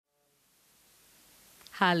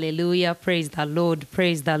Hallelujah. Praise the Lord.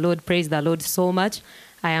 Praise the Lord. Praise the Lord so much.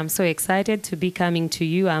 I am so excited to be coming to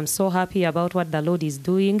you. I'm so happy about what the Lord is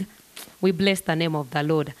doing. We bless the name of the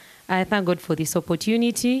Lord. I thank God for this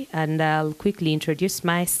opportunity, and I'll quickly introduce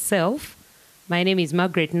myself. My name is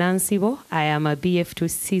Margaret Nansibo. I am a BF2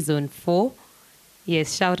 Season 4.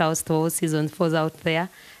 Yes, shout outs to all Season 4s out there.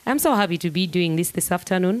 I'm so happy to be doing this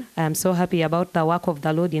afternoon. I'm so happy about the work of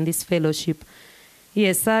the Lord in this fellowship.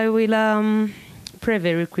 Yes, I will pray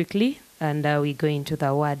very quickly, and we go into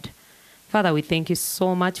the word. Father, we thank you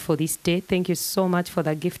so much for this day. Thank you so much for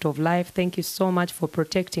the gift of life. Thank you so much for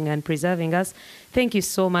protecting and preserving us. Thank you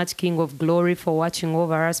so much, King of Glory, for watching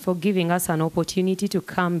over us, for giving us an opportunity to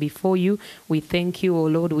come before you. We thank you, O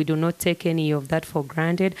Lord. We do not take any of that for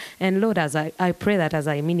granted. And Lord, as I pray that as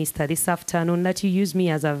I minister this afternoon, that you use me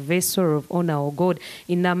as a vessel of honor, O God,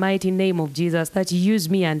 in the mighty name of Jesus, that you use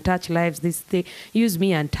me and touch lives this day. Use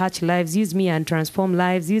me and touch lives. Use me and transform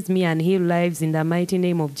lives. Use me and heal lives in the mighty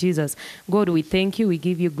name of Jesus. God, we thank you. We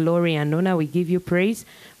give you glory and honor. We give you praise,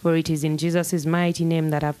 for it is in Jesus' mighty name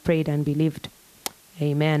that I've prayed and believed.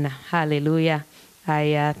 Amen. Hallelujah.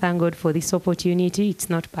 I thank God for this opportunity. It's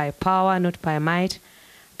not by power, not by might,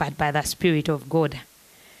 but by the Spirit of God.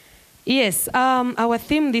 Yes, our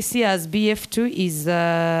theme this year as BF2 is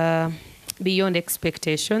Beyond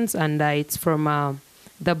Expectations, and it's from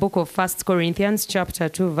the book of 1 Corinthians chapter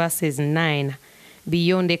 2, verses 9.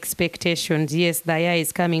 Beyond expectations. Yes, the year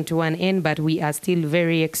is coming to an end, but we are still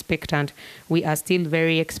very expectant. We are still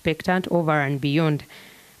very expectant over and beyond.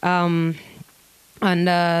 And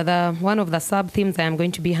one of the sub-themes I am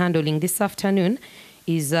going to be handling this afternoon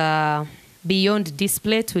is Beyond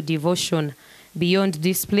Display to Devotion. Beyond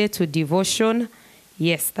Display to Devotion.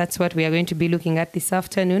 Yes, that's what we are going to be looking at this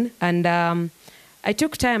afternoon. And I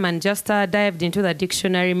took time and just dived into the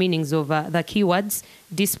dictionary meanings of the keywords,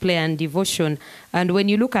 display and devotion. And when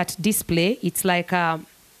you look at display, it's like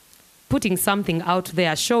putting something out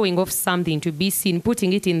there, showing off something to be seen,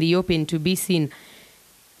 putting it in the open to be seen.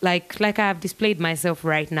 Like I have displayed myself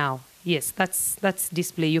right now. Yes, that's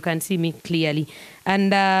display. You can see me clearly.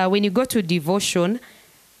 And when you go to devotion,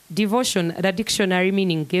 the dictionary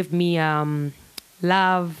meaning gave me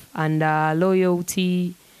love and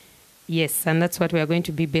loyalty. Yes, and that's what we are going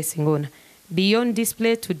to be basing on. Beyond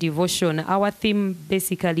display to devotion. Our theme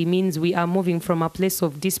basically means we are moving from a place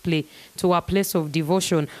of display to a place of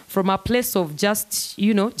devotion. From a place of just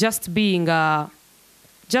being,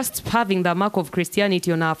 just having the mark of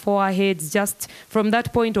Christianity on our foreheads, just from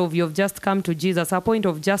that point of view of just come to Jesus, a point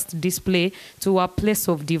of just display to a place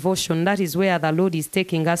of devotion. That is where the Lord is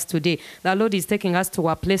taking us today. The Lord is taking us to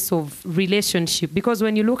a place of relationship. Because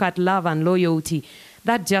when you look at love and loyalty,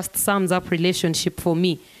 that just sums up relationship for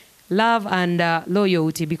me. Love and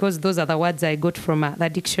loyalty, because those are the words I got from the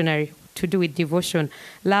dictionary to do with devotion.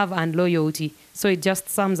 Love and loyalty. So it just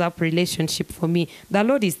sums up relationship for me. The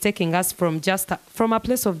Lord is taking us from a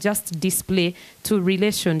place of just display to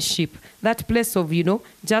relationship. That place of,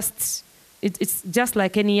 it's just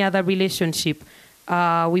like any other relationship.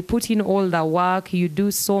 We put in all the work. You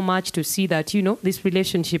do so much to see that, this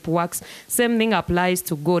relationship works. Same thing applies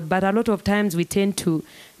to God. But a lot of times we tend to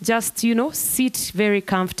just, sit very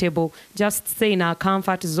comfortable, just stay in our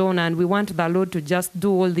comfort zone. And we want the Lord to just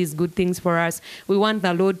do all these good things for us. We want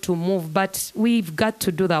the Lord to move. But we've got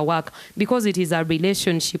to do the work because it is a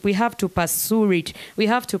relationship. We have to pursue it. We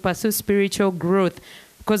have to pursue spiritual growth.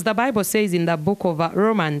 Because the Bible says in the book of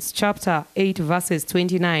Romans chapter 8, verses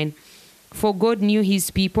 29, for God knew his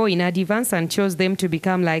people in advance and chose them to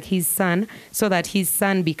become like his son, so that his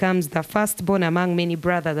son becomes the firstborn among many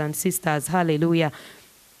brothers and sisters. Hallelujah.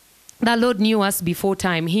 The Lord knew us before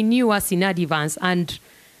time. He knew us in advance. And,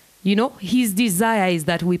 his desire is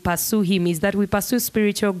that we pursue him, is that we pursue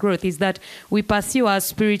spiritual growth, is that we pursue our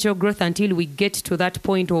spiritual growth until we get to that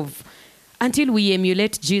point of until we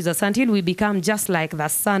emulate Jesus, until we become just like the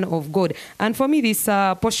Son of God. And for me, this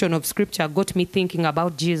portion of scripture got me thinking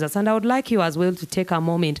about Jesus. And I would like you as well to take a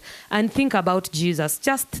moment and think about Jesus.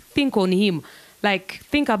 Just think on him. Like,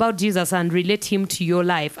 think about Jesus and relate him to your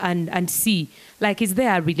life and see, like, is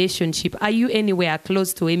there a relationship? Are you anywhere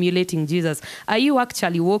close to emulating Jesus? Are you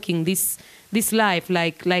actually walking this life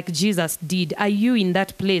like Jesus did? Are you in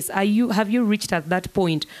that place? Have you reached at that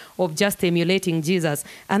point of just emulating Jesus?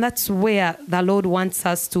 And that's where the Lord wants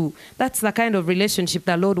us to. That's the kind of relationship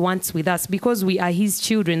the Lord wants with us, because we are his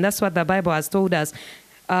children. That's what the Bible has told us.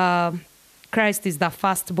 Christ is the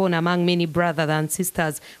firstborn among many brothers and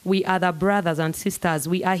sisters. We are the brothers and sisters.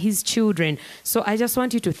 We are his children. So I just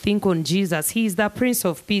want you to think on Jesus. He is the Prince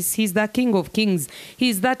of Peace. He's the King of Kings. He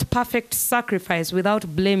is that perfect sacrifice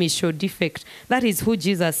without blemish or defect. That is who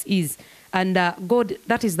Jesus is. And God,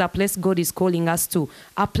 that is the place God is calling us to,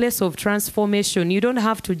 a place of transformation. You don't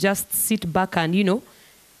have to just sit back and,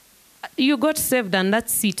 you got saved and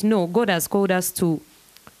that's it. No, God has called us to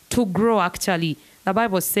grow, actually. The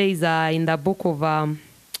Bible says in the book of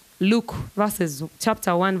Luke,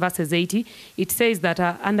 chapter 1, verses 80, it says that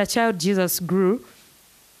and the child Jesus grew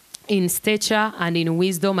in stature and in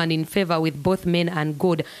wisdom and in favor with both men and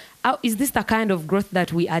God. Is this the kind of growth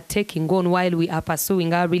that we are taking on while we are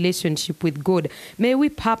pursuing our relationship with God? May we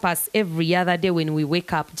purpose every other day when we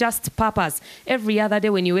wake up. Just purpose. Every other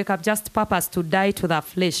day when you wake up, just purpose to die to the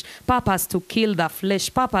flesh. Purpose to kill the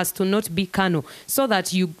flesh. Purpose to not be carnal. So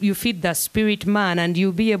that you feed the spirit man and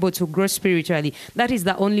you'll be able to grow spiritually. That is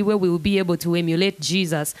the only way we will be able to emulate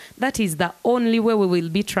Jesus. That is the only way we will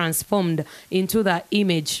be transformed into the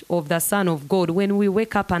image of the Son of God. When we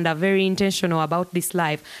wake up and are very intentional about this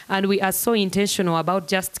life, and we are so intentional about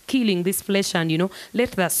just killing this flesh and,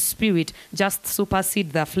 let the spirit just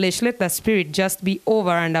supersede the flesh. Let the spirit just be over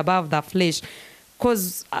and above the flesh.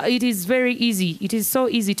 Because it is very easy. It is so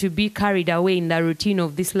easy to be carried away in the routine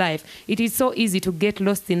of this life. It is so easy to get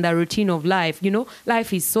lost in the routine of life.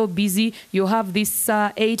 Life is so busy. You have this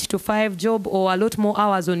 8 to 5 job or a lot more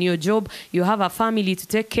hours on your job. You have a family to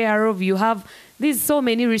take care of. You have there's so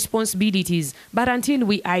many responsibilities, but until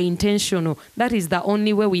we are intentional, that is the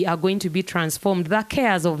only way we are going to be transformed. The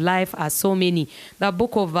cares of life are so many. The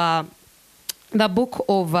book of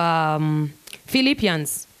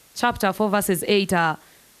Philippians, chapter 4, verses 8,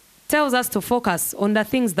 tells us to focus on the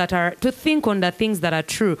things to think on the things that are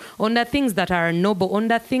true, on the things that are noble, on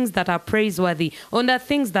the things that are praiseworthy, on the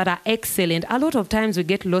things that are excellent. A lot of times we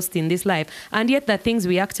get lost in this life, and yet the things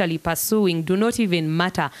we actually pursuing do not even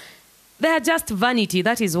matter. They are just vanity.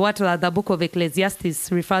 That is what the book of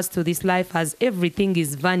Ecclesiastes refers to this life as. Everything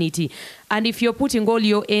is vanity. And if you're putting all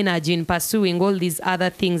your energy in pursuing all these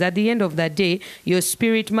other things, at the end of the day, your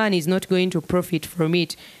spirit man is not going to profit from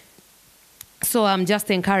it. So I'm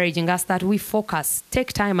just encouraging us that we focus,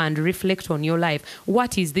 take time and reflect on your life.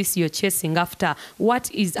 What is this you're chasing after?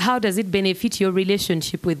 How does it benefit your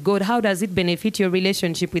relationship with God? How does it benefit your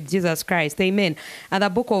relationship with Jesus Christ? Amen. And the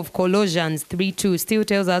book of Colossians 3:2 still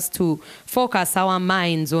tells us to focus our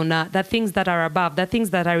minds on the things that are above, the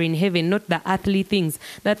things that are in heaven, not the earthly things,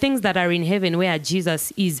 the things that are in heaven where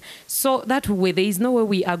Jesus is. So that way, there is no way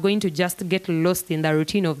we are going to just get lost in the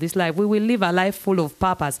routine of this life. We will live a life full of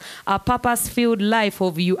purpose, a purpose-filled life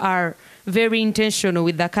of you are very intentional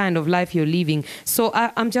with the kind of life you're living. So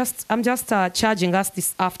I'm just charging us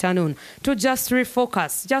this afternoon to just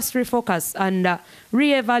refocus and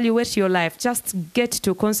reevaluate your life. Just get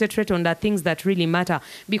to concentrate on the things that really matter,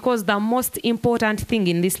 because the most important thing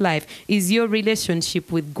in this life is your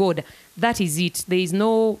relationship with God. That is it. There is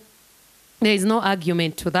no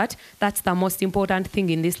argument to that. That's the most important thing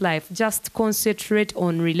in this life. Just concentrate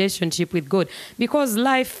on relationship with God, because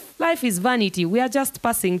life is vanity. We are just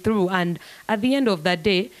passing through, and at the end of the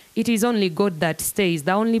day, it is only God that stays.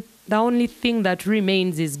 The only thing that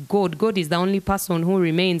remains is God. God is the only person who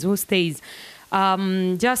remains, who stays.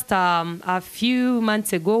 A few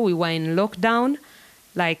months ago, we were in lockdown.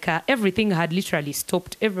 Everything had literally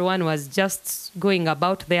stopped. Everyone was just going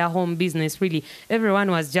about their home business, really.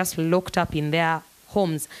 Everyone was just locked up in their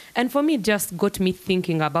homes. And for me, it just got me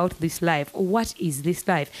thinking about this life. What is this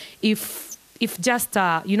life? If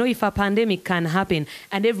if a pandemic can happen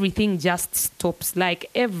and everything just stops, like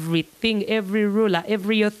everything, every ruler,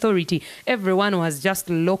 every authority, everyone was just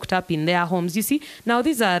locked up in their homes. You see, now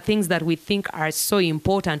these are things that we think are so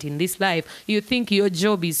important in this life. You think your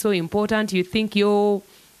job is so important. You think a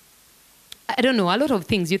lot of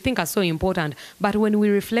things you think are so important. But when we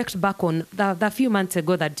reflect back on the few months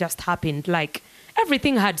ago that just happened,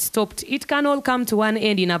 everything had stopped. It can all come to an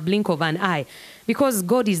end in a blink of an eye, because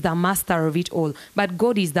God is the master of it all. But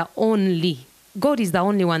God is the only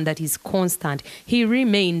one that is constant. He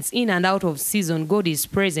remains in and out of season. God is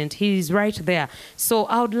present. He is right there. So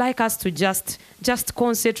I would like us to just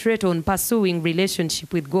concentrate on pursuing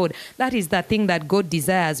relationship with God. That is the thing that God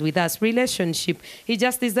desires with us. Relationship. He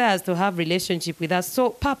just desires to have relationship with us. So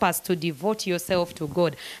purpose to devote yourself to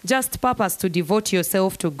God. Just purpose to devote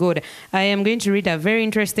yourself to God. I am going to read a very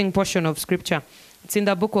interesting portion of scripture. It's in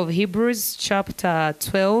the book of Hebrews, chapter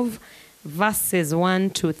 12, verses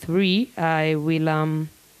 1 to 3. I will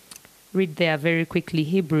read there very quickly.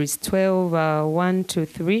 Hebrews 12, 1 to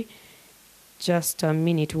 3. Just a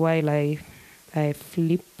minute while I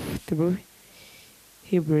flip through.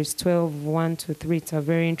 Hebrews 12, 1 to 3. It's a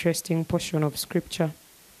very interesting portion of scripture.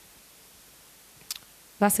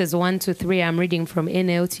 verses 1 to 3, I'm reading from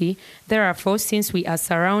NLT. Therefore, since we are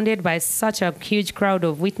surrounded by such a huge crowd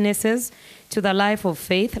of witnesses to the life of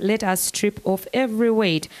faith, let us strip off every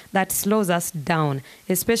weight that slows us down,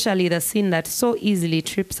 especially the sin that so easily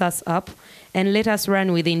trips us up, and let us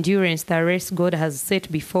run with endurance the race God has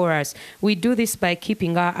set before us. We do this by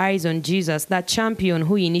keeping our eyes on Jesus, that champion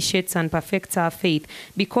who initiates and perfects our faith.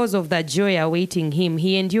 Because of the joy awaiting him,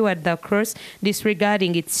 he endured the cross,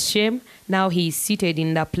 disregarding its shame. Now he is seated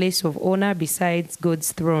in the place of honor beside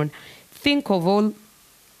God's throne. Think of all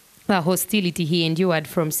the hostility he endured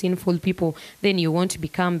from sinful people. Then you won't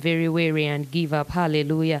become very weary and give up.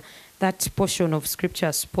 Hallelujah. That portion of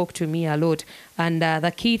scripture spoke to me a lot. And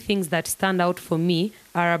the key things that stand out for me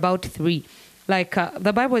are about three. Like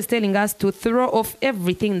the Bible is telling us to throw off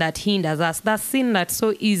everything that hinders us, that sin that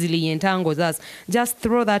so easily entangles us. Just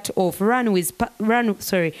throw that off. Run with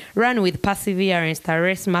perseverance, the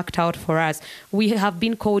race marked out for us. We have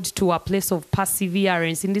been called to a place of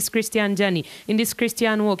perseverance in this Christian journey, in this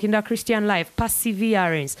Christian walk, in the Christian life.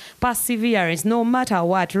 Perseverance, no matter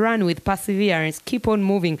what. Run with perseverance. Keep on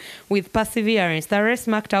moving with perseverance. The race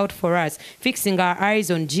marked out for us, fixing our eyes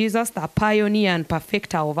on Jesus, the pioneer and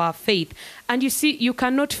perfecter of our faith. And you see, you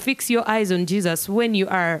cannot fix your eyes on Jesus when you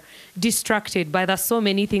are distracted by the so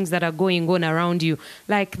many things that are going on around you.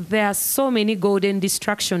 Like, there are so many golden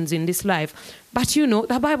distractions in this life. But you know,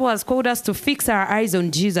 the Bible has called us to fix our eyes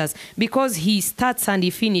on Jesus because he starts and he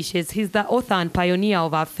finishes. He's the author and pioneer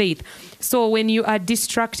of our faith. So when you are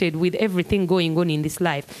distracted with everything going on in this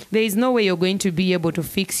life, there is no way you're going to be able to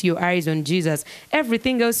fix your eyes on Jesus.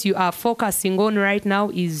 Everything else you are focusing on right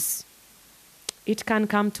now it can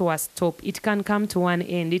come to a stop. It can come to an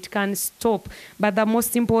end. It can stop. But the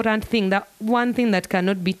most important thing, the one thing that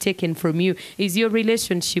cannot be taken from you, is your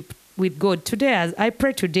relationship with God. Today, as I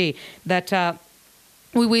pray today that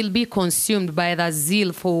we will be consumed by the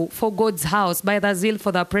zeal for God's house, by the zeal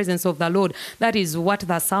for the presence of the Lord. That is what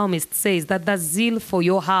the psalmist says, that the zeal for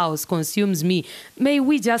your house consumes me. May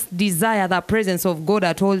we just desire the presence of God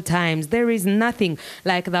at all times. There is nothing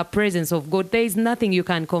like the presence of God. There is nothing you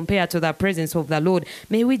can compare to the presence of the Lord.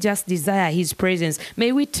 May we just desire his presence.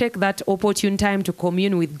 May we take that opportune time to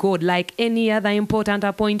commune with God like any other important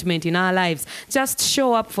appointment in our lives. Just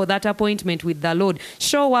show up for that appointment with the Lord.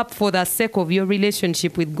 Show up for the sake of your relationship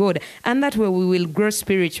with God, and that way we will grow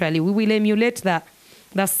spiritually. We will emulate the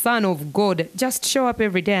Son of God. Just show up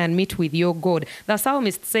every day and meet with your God. The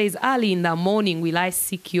psalmist says, early in the morning will I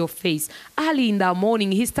seek your face. Early in the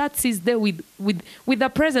morning, he starts his day with the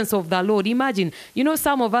presence of the Lord. Imagine, you know,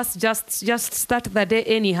 some of us just start the day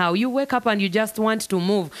anyhow. You wake up and you just want to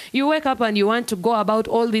move. You wake up and you want to go about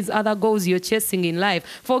all these other goals you're chasing in life,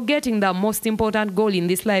 forgetting the most important goal in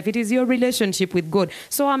this life. It is your relationship with God.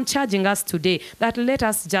 So I'm charging us today that let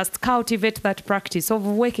us just cultivate that practice of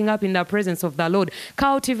waking up in the presence of the Lord.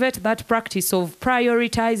 Cultivate that practice of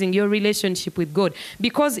prioritizing your relationship with God,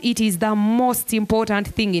 because it is the most important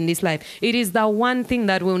thing in this life. It is the one thing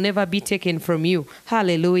that will never be taken from you.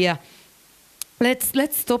 Hallelujah.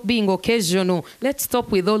 Let's stop being occasional. Let's stop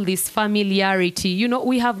with all this familiarity. You know,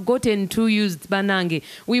 we have gotten too used, Banange.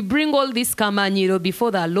 We bring all this kamanyiro before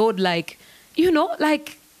the Lord like, you know,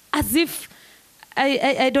 like as if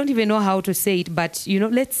I don't even know how to say it, but, you know,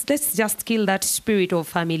 let's just kill that spirit of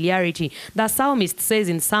familiarity. The psalmist says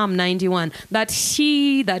in Psalm 91 that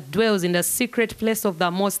he that dwells in the secret place of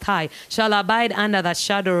the Most High shall abide under the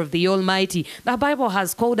shadow of the Almighty. The Bible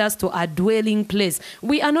has called us to a dwelling place.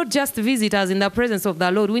 We are not just visitors in the presence of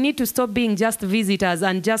the Lord. We need to stop being just visitors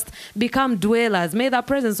and just become dwellers. May the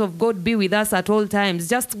presence of God be with us at all times.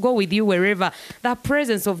 Just go with you wherever. The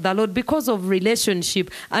presence of the Lord, because of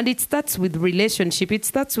relationship, and it starts with relationship. It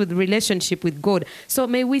starts with relationship with God. So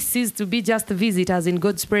may we cease to be just visitors in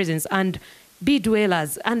God's presence and be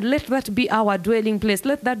dwellers. And let that be our dwelling place.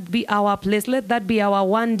 Let that be our place. Let that be our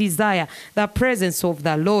one desire, the presence of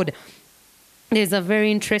the Lord. There's a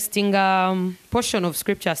very interesting portion of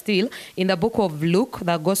scripture still in the book of Luke,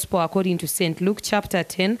 the Gospel according to St. Luke, chapter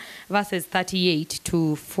 10, verses 38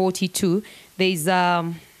 to 42. There's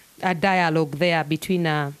a dialogue there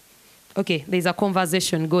between there's a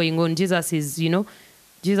conversation going on.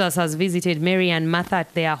 Jesus has visited Mary and Martha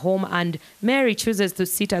at their home, and Mary chooses to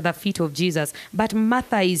sit at the feet of Jesus. But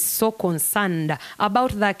Martha is so concerned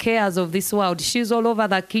about the cares of this world. She's all over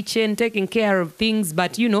the kitchen taking care of things.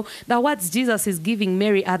 But, you know, the words Jesus is giving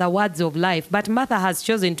Mary are the words of life. But Martha has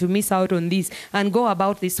chosen to miss out on this and go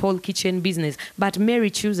about this whole kitchen business. But Mary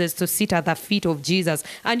chooses to sit at the feet of Jesus.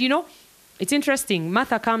 And, you know, It's interesting.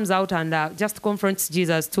 Martha comes out and just confronts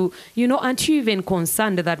Jesus to, aren't you even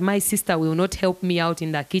concerned that my sister will not help me out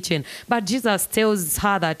in the kitchen? But Jesus tells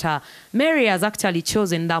her that Mary has actually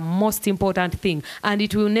chosen the most important thing, and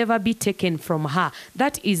it will never be taken from her.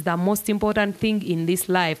 That is the most important thing in this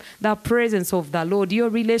life, the presence of the Lord, your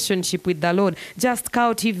relationship with the Lord. Just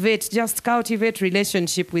cultivate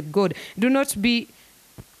relationship with God. Do not be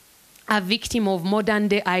a victim of modern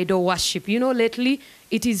day idol worship. Lately,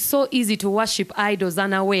 it is so easy to worship idols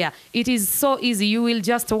unaware. It is so easy. You will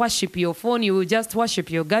just worship your phone. You will just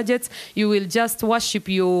worship your gadgets. You will just worship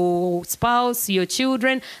your spouse, your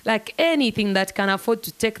children, like anything that can afford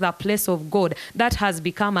to take the place of God. That has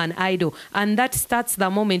become an idol. And that starts the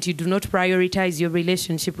moment you do not prioritize your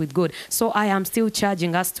relationship with God. So I am still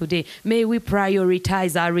charging us today. May we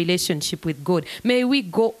prioritize our relationship with God. May we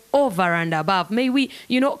go over and above. May we,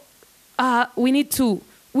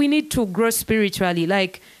 we need to grow spiritually.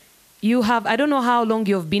 Like, I don't know how long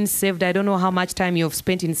you've been saved. I don't know how much time you've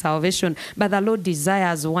spent in salvation, but the Lord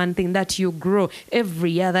desires one thing, that you grow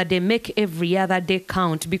every other day. Make every other day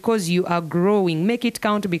count, because you are growing. Make it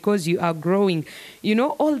count because you are growing.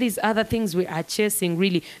 All these other things we are chasing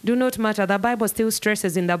really do not matter. The Bible still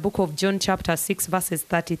stresses in the book of John chapter 6 verses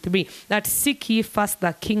 33 that seek ye first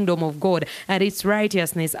the kingdom of God and its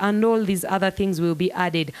righteousness, and all these other things will be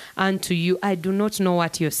added unto you. I do not know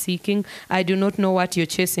what you're seeking. I do not know what you're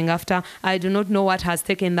chasing after. I do not know what has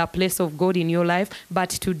taken the place of God in your life, but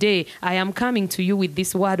today I am coming to you with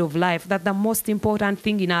this word of life, that the most important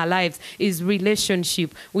thing in our lives is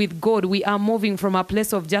relationship with God. We are moving from a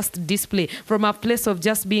place of just display, from a place of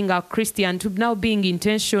just being a Christian, to now being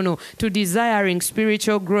intentional, to desiring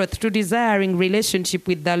spiritual growth, to desiring relationship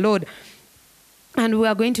with the Lord. And we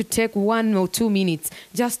are going to take 1 or 2 minutes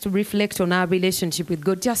just to reflect on our relationship with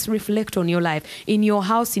God. Just reflect on your life. In your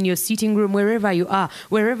house, in your sitting room, wherever you are,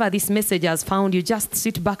 wherever this message has found you, just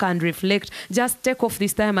sit back and reflect. Just take off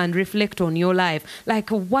this time and reflect on your life. Like,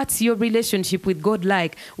 what's your relationship with God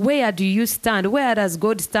like? Where do you stand? Where does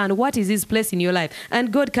God stand? What is his place in your life?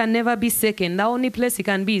 And God can never be second. The only place he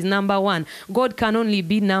can be is number one. God can only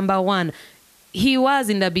be number one. He was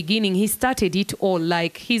in the beginning. He started it all.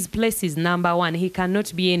 Like, his place is number one. He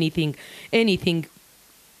cannot be anything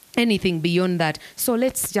beyond that. So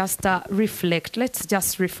let's just reflect. Let's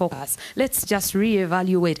just refocus. Let's just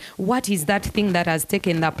reevaluate. What is that thing that has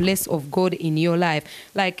taken the place of God in your life?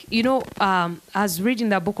 Like, as reading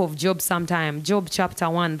the book of Job sometime, Job chapter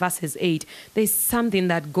 1 verses 8, there's something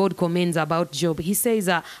that God commends about Job. He says,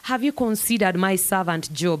 have you considered my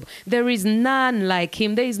servant Job? There is none like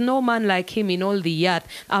him. There is no man like him in all the earth.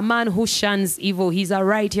 A man who shuns evil. He's a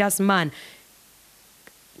righteous man.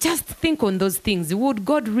 Just think on those things. Would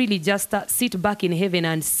God really just sit back in heaven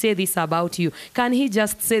and say this about you? Can he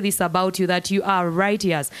just say this about you, that you are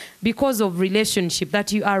righteous because of relationship,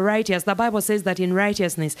 that you are righteous? The Bible says that in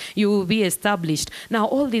righteousness you will be established. Now,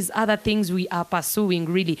 all these other things we are pursuing,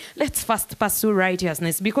 really, let's first pursue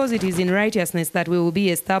righteousness, because it is in righteousness that we will be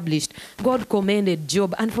established. God commended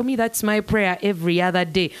Job, and for me, that's my prayer every other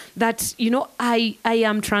day, that, I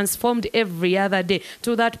am transformed every other day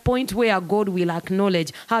to that point where God will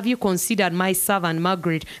acknowledge, have you considered my servant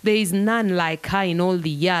Margaret? There is none like her in all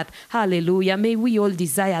the earth. Hallelujah. May we all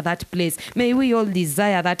desire that place. May we all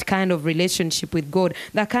desire that kind of relationship with God,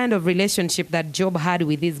 the kind of relationship that Job had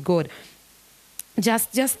with his God. Just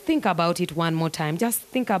think about it one more time. Just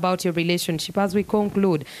think about your relationship as we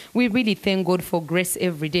conclude. We really thank God for grace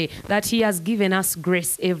every day, that he has given us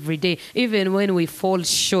grace every day. Even when we fall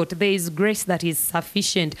short, there is grace that is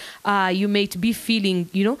sufficient. You might be feeling,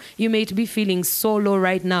 so low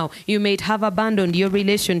right now. You might have abandoned your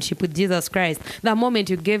relationship with Jesus Christ. The moment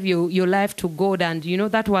you gave your life to God, and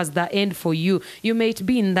that was the end for you. You might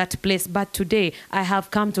be in that place, but today I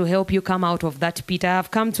have come to help you come out of that pit. I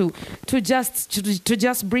have come to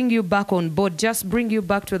just bring you back on board, just bring you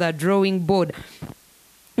back to the drawing board.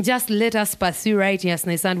 Just let us pursue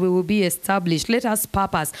righteousness and we will be established. Let us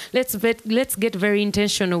purpose. Let's get very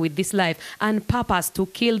intentional with this life and purpose to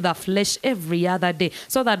kill the flesh every other day,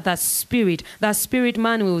 so that the spirit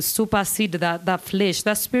man will supersede the flesh.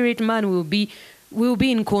 The spirit man will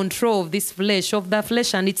be in control of this flesh, of the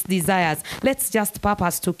flesh and its desires. Let's just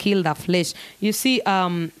purpose to kill the flesh. You see,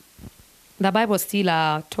 the Bible still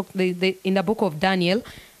in the book of Daniel,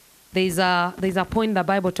 there's a point the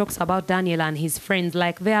Bible talks about Daniel and his friends.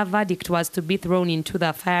 Like, their verdict was to be thrown into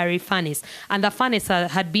the fiery furnace. And the furnace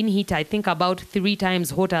had been heat, I think, about 3 times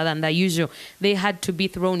hotter than the usual. They had to be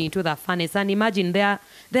thrown into the furnace. And imagine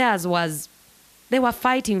theirs was They were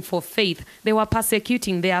fighting for faith. They were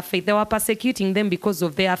persecuting their faith. They were persecuting them because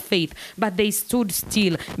of their faith. But they stood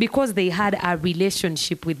still because they had a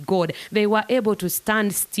relationship with God. They were able to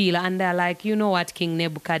stand still, and they're like, you know what, King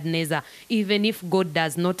Nebuchadnezzar, even if God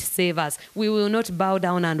does not save us, we will not bow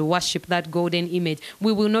down and worship that golden image.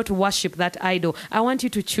 We will not worship that idol. I want you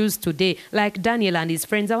to choose today, like Daniel and his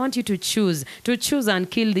friends. I want you to choose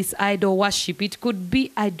and kill this idol worship. It could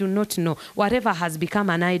be, I do not know, whatever has become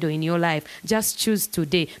an idol in your life. Just choose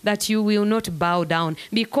today that you will not bow down,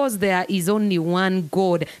 because there is only one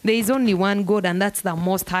God. There is only one God, and that's the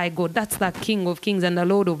Most High God. That's the King of Kings and the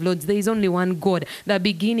Lord of Lords. There is only one God, the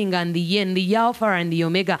beginning and the end, the Alpha and the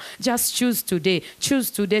Omega. Just choose today. Choose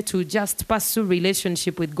today to just pursue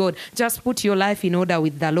relationship with God. Just put your life in order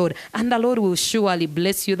with the Lord, and the Lord will surely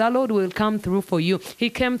bless you. The Lord will come through for you. He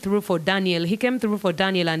came through for Daniel. He came through for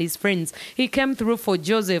Daniel and his friends. He came through for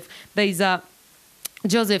Joseph. There is a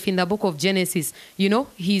Joseph in the book of Genesis, you know,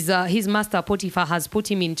 his master Potiphar has put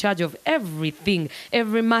him in charge of everything,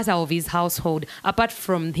 every matter of his household, apart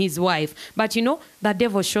from his wife. But you know, the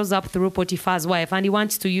devil shows up through Potiphar's wife, and he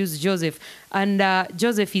wants to use Joseph, and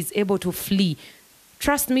Joseph is able to flee.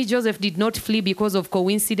 Trust me, Joseph did not flee because of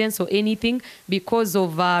coincidence or anything, because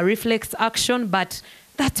of reflex action, but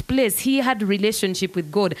that place, he had relationship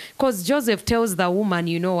with God. Because Joseph tells the woman,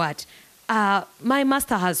 you know what? My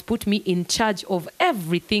master has put me in charge of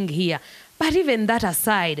everything here. But even that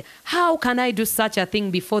aside, how can I do such a thing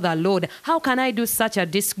before the Lord? How can I do such a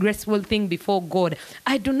disgraceful thing before God?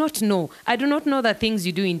 I do not know. I do not know the things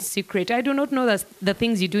you do in secret. I do not know the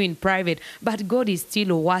things you do in private. But God is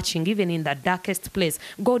still watching, even in the darkest place.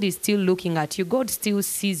 God is still looking at you. God still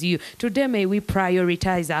sees you. Today, may we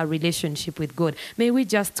prioritize our relationship with God. May we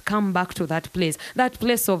just come back to that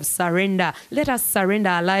place of surrender. Let us surrender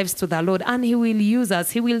our lives to the Lord, and He will use us.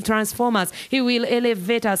 He will transform us. He will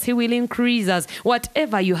elevate us. He will increase us.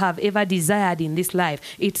 Whatever you have ever desired in this life,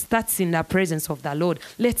 it starts in the presence of the Lord.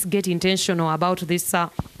 Let's get intentional about this,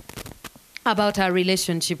 about our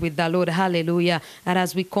relationship with the Lord. Hallelujah. And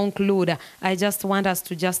as we conclude, I just want us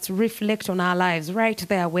to just reflect on our lives right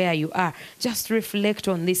there where you are. Just reflect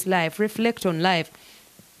on this life. Reflect on life.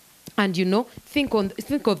 And you know, think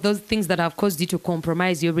of those things that have caused you to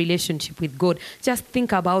compromise your relationship with God. Just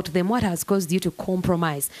think about them. What has caused you to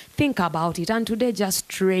compromise? Think about it. And today, just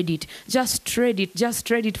trade it. Just trade it. Just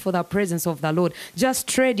trade it for the presence of the Lord. Just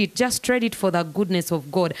trade it. Just trade it for the goodness of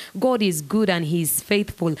God. God is good and He is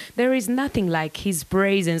faithful. There is nothing like His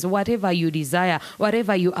presence. Whatever you desire,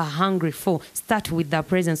 whatever you are hungry for, start with the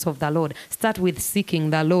presence of the Lord. Start with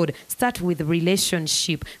seeking the Lord. Start with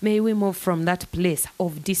relationship. May we move from that place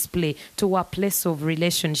of display to a place of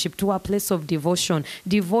relationship, to a place of devotion.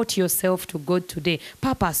 Devote yourself to God today.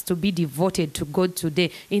 Purpose to be devoted to God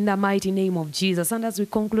today in the mighty name of Jesus. And as we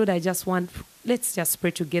conclude, let's just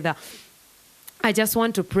pray together. I just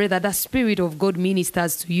want to pray that the Spirit of God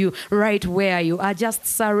ministers to you right where you are. Just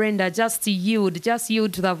surrender, just yield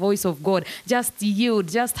to the voice of God. Just yield,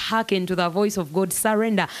 just hearken to the voice of God.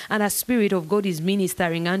 Surrender, and the Spirit of God is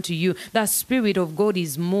ministering unto you. The Spirit of God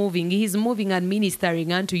is moving. He is moving and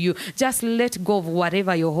ministering unto you. Just let go of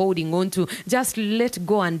whatever you're holding on to. Just let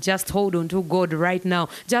go and just hold on to God right now.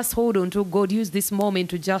 Just hold on to God. Use this moment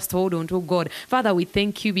to just hold on to God. Father, we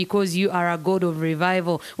thank you because you are a God of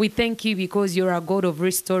revival. We thank you because you're a God of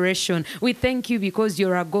restoration. We thank you because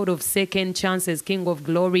you're a God of second chances, King of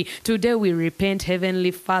glory. Today we repent,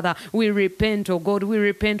 Heavenly Father. We repent, oh God. We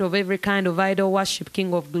repent of every kind of idol worship,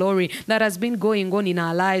 King of glory, that has been going on in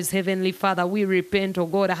our lives, Heavenly Father. We repent, oh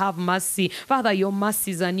God. Have mercy. Father, your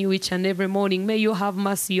mercies are new each and every morning. May you have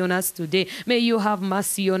mercy on us today. May you have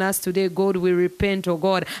mercy on us today, God. We repent, oh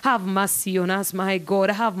God. Have mercy on us, my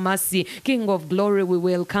God. Have mercy. King of glory, we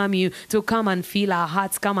welcome you to come and fill our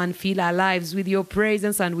hearts, come and fill our lives with your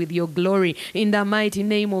presence and with your glory. In the mighty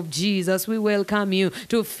name of Jesus, we welcome you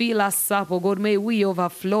to fill us up, oh God. May we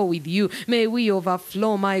overflow with you. May we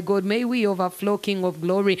overflow, my God. May we overflow, King of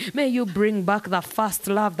glory. May you bring back the first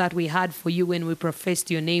love that we had for you when we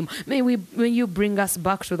professed your name. May you bring us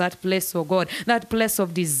back to that place, oh God, that place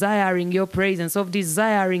of desiring your presence, of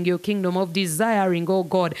desiring your kingdom, of desiring, oh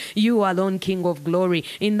God, you alone, King of glory,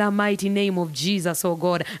 in the mighty name of Jesus, oh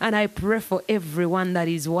God. And I pray for everyone that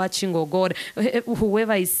is watching, oh God,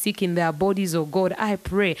 whoever is sick in their bodies, oh God, I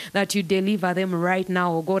pray that you deliver them right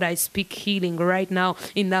now, oh God. I speak healing right now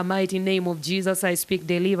in the mighty name of Jesus. I speak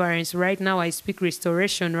deliverance right now. I speak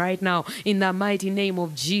restoration right now in the mighty name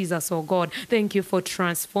of Jesus, oh God. Thank you for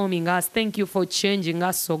transforming us. Thank you for changing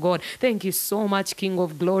us, oh God. Thank you so much, King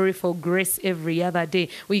of glory, for grace every other day.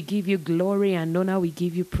 We give you glory and honor. We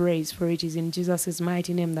give you praise, for it is in Jesus'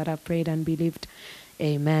 mighty name that I've prayed and believed.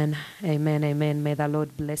 Amen. Amen. Amen. May the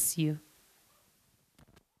Lord bless you.